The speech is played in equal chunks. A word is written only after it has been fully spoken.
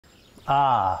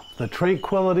Ah, the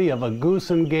tranquility of a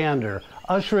goose and gander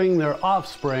ushering their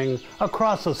offspring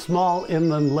across a small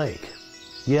inland lake.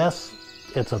 Yes,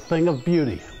 it's a thing of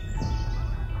beauty.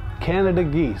 Canada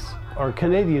geese, or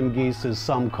Canadian geese as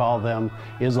some call them,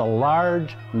 is a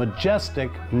large, majestic,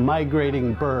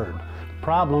 migrating bird.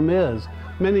 Problem is,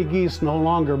 many geese no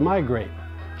longer migrate,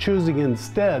 choosing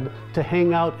instead to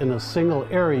hang out in a single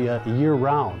area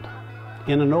year-round.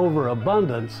 In an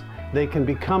overabundance, they can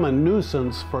become a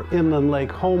nuisance for inland lake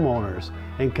homeowners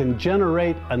and can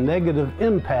generate a negative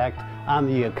impact on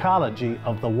the ecology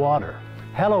of the water.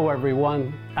 Hello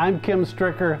everyone, I'm Kim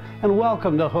Stricker and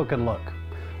welcome to Hook and Look.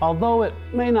 Although it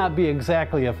may not be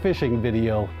exactly a fishing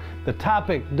video, the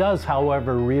topic does,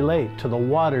 however, relate to the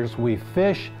waters we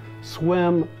fish,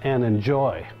 swim, and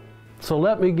enjoy. So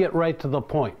let me get right to the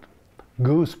point.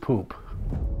 Goose poop.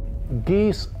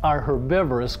 Geese are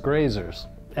herbivorous grazers,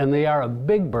 and they are a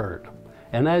big bird.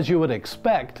 And as you would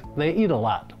expect, they eat a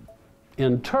lot.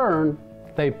 In turn,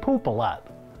 they poop a lot.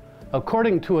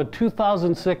 According to a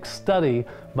 2006 study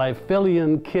by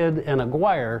Fillion, Kidd, and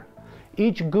Aguirre,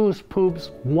 each goose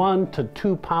poops 1 to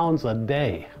 2 pounds a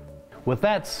day. With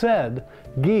that said,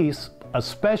 geese,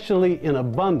 especially in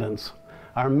abundance,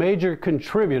 are major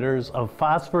contributors of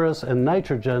phosphorus and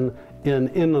nitrogen in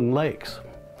inland lakes.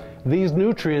 These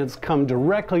nutrients come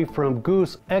directly from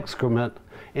goose excrement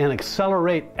and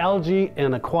accelerate algae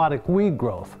and aquatic weed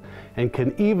growth, and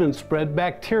can even spread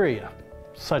bacteria,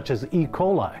 such as E.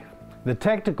 coli. The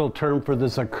technical term for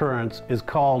this occurrence is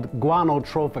called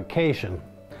guanotrophication.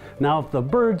 Now, if the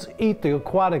birds eat the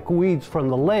aquatic weeds from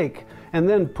the lake and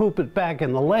then poop it back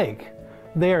in the lake,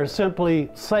 they are simply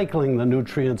cycling the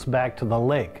nutrients back to the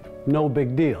lake. No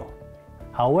big deal.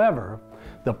 However,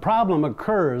 the problem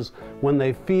occurs when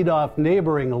they feed off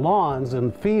neighboring lawns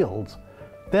and fields,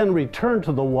 then return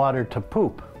to the water to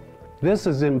poop. This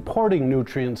is importing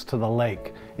nutrients to the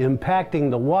lake, impacting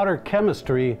the water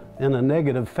chemistry in a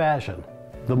negative fashion.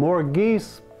 The more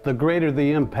geese, the greater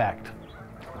the impact.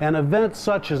 An event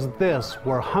such as this,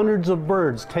 where hundreds of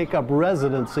birds take up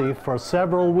residency for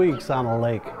several weeks on a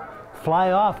lake,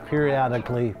 fly off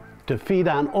periodically to feed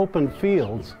on open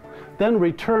fields, then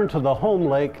return to the home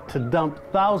lake to dump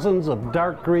thousands of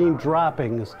dark green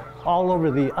droppings all over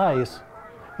the ice,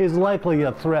 is likely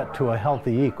a threat to a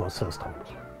healthy ecosystem.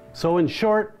 So in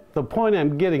short, the point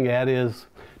I'm getting at is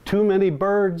too many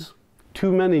birds,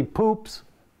 too many poops,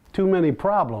 too many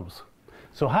problems.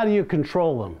 So how do you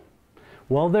control them?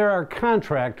 Well, there are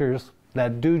contractors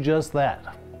that do just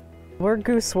that. We're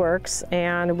Gooseworks,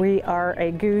 and we are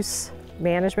a goose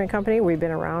management company. We've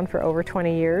been around for over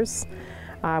 20 years.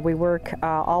 We work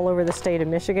all over the state of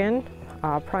Michigan,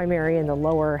 primarily in the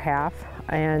lower half,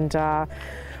 and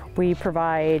we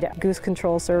provide goose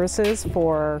control services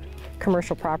for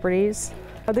commercial properties.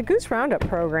 The Goose Roundup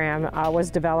program was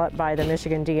developed by the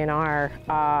Michigan DNR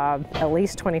at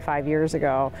least 25 years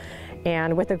ago.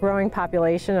 And with the growing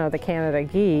population of the Canada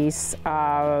geese,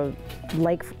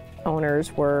 lake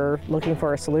owners were looking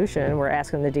for a solution. We're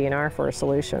asking the DNR for a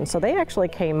solution. So they actually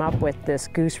came up with this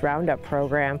Goose Roundup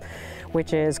program,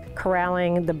 which is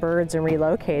corralling the birds and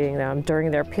relocating them during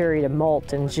their period of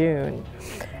molt in June.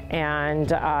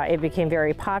 And it became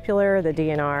very popular. The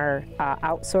DNR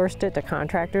outsourced it to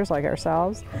contractors like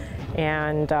ourselves.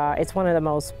 And it's one of the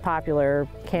most popular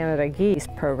Canada geese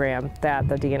program that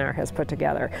the DNR has put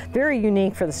together. Very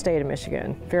unique for the state of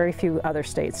Michigan. Very few other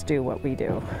states do what we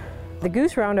do. The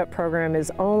Goose Roundup program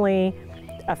is only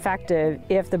effective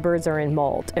if the birds are in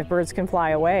molt. If birds can fly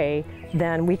away,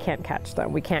 then we can't catch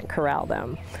them. We can't corral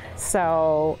them.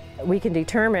 So we can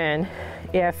determine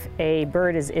if a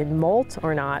bird is in molt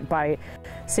or not by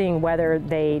seeing whether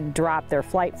they drop their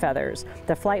flight feathers.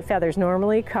 The flight feathers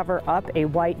normally cover up a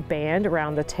white band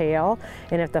around the tail,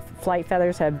 and if the flight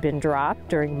feathers have been dropped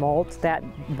during molt, that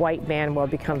white band will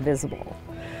become visible.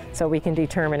 So we can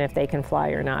determine if they can fly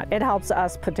or not. It helps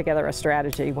us put together a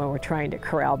strategy when we're trying to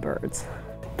corral birds.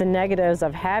 The negatives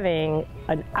of having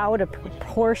an out of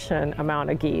proportion amount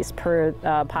of geese per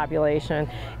population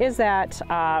is that,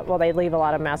 well, they leave a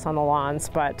lot of mess on the lawns,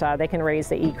 but they can raise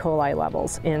the E. coli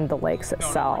levels in the lakes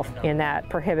itself, and that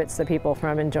prohibits the people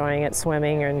from enjoying it,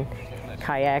 swimming and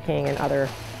kayaking and other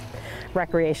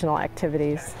recreational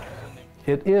activities.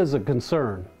 It is a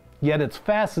concern, yet it's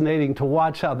fascinating to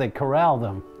watch how they corral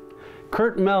them.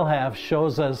 Kurt Melhalf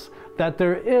shows us that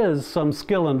there is some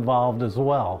skill involved as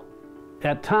well.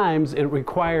 At times, it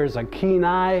requires a keen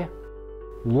eye,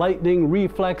 lightning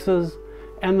reflexes,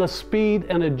 and the speed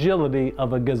and agility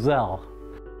of a gazelle.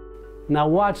 Now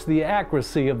watch the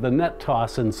accuracy of the net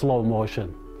toss in slow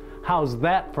motion. How's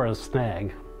that for a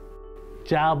snag?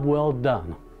 Job well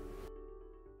done.